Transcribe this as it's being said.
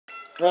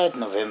Right,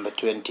 November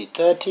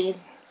 2013,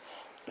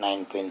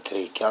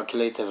 9.3.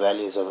 Calculate the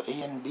values of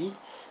a and b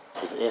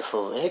if f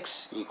of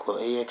x equal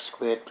ax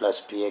squared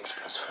plus bx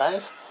plus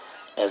 5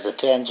 as a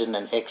tangent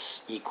and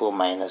x equal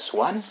minus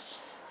 1,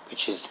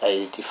 which is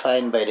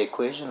defined by the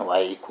equation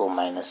y equal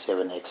minus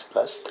 7x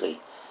plus 3.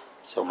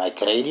 So my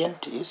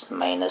gradient is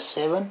minus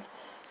 7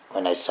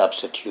 when I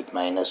substitute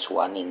minus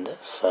 1 in the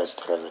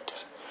first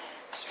derivative.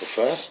 So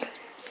first,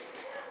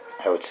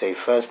 I would say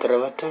first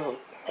derivative,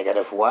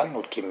 negative 1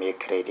 would give me a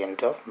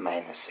gradient of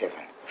minus 7.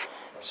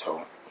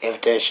 So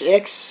f dash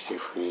x,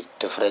 if we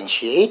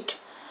differentiate,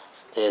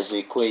 there's the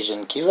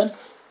equation given,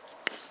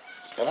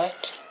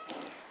 right?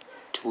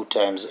 2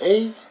 times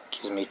a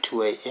gives me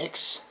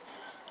 2ax,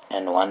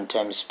 and 1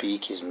 times b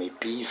gives me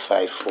b,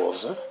 5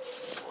 falls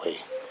away.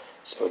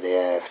 So they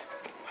have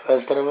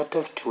first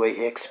derivative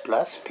 2ax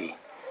plus b.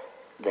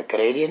 The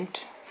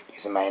gradient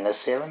is minus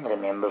 7.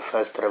 Remember,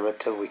 first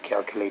derivative we're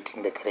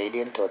calculating the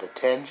gradient or the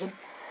tangent,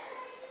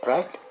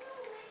 right?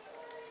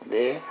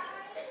 There,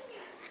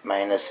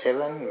 minus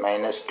 7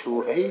 minus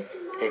 2a,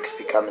 x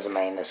becomes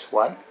minus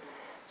 1.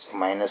 So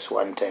minus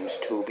 1 times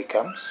 2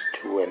 becomes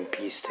 2 and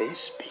b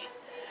stays b.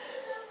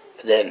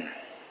 Then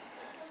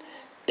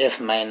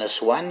f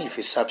minus 1, if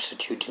we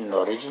substitute in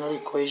the original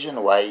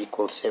equation, y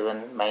equals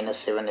 7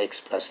 minus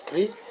 7x plus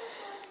 3,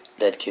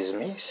 that gives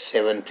me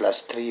 7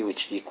 plus 3,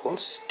 which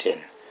equals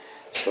 10.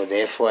 So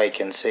therefore I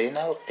can say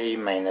now a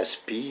minus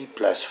b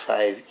plus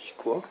 5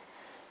 equal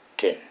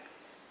 10.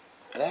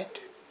 Right?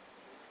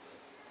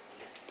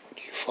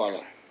 Do you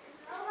follow?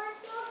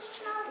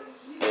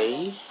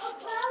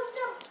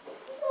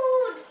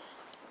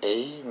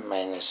 A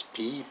minus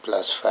b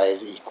plus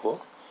 5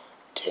 equal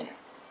 10.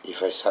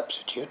 If I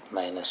substitute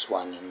minus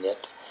 1 in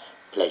that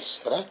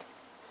place, right?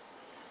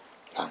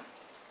 Now,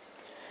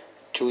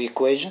 two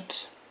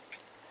equations,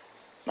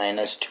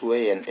 minus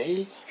 2a and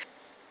a.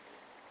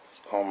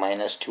 So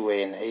minus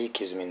 2a and a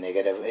gives me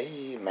negative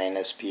a,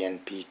 minus b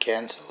and b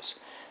cancels.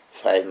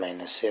 5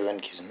 minus 7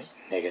 gives me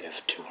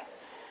negative 2.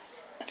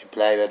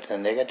 Multiply that the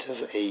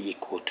negative, a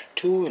equal to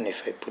 2, and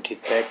if I put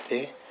it back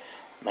there,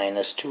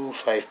 minus 2,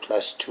 5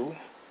 plus 2,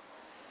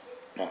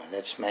 no,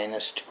 that's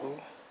minus 2,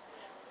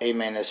 a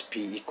minus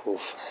b equal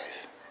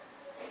 5,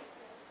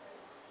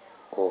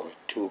 or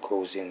 2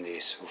 goes in there,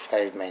 so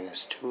 5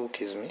 minus 2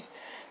 gives me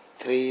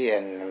 3,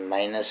 and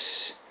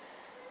minus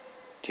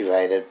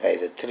divided by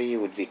the 3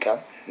 would become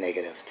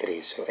negative 3,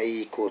 so a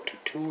equal to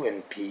 2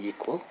 and b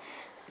equal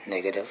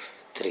negative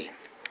 3.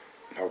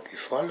 I hope you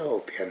follow,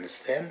 hope you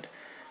understand.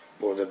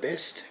 All the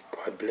best.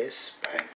 God bless. Bye.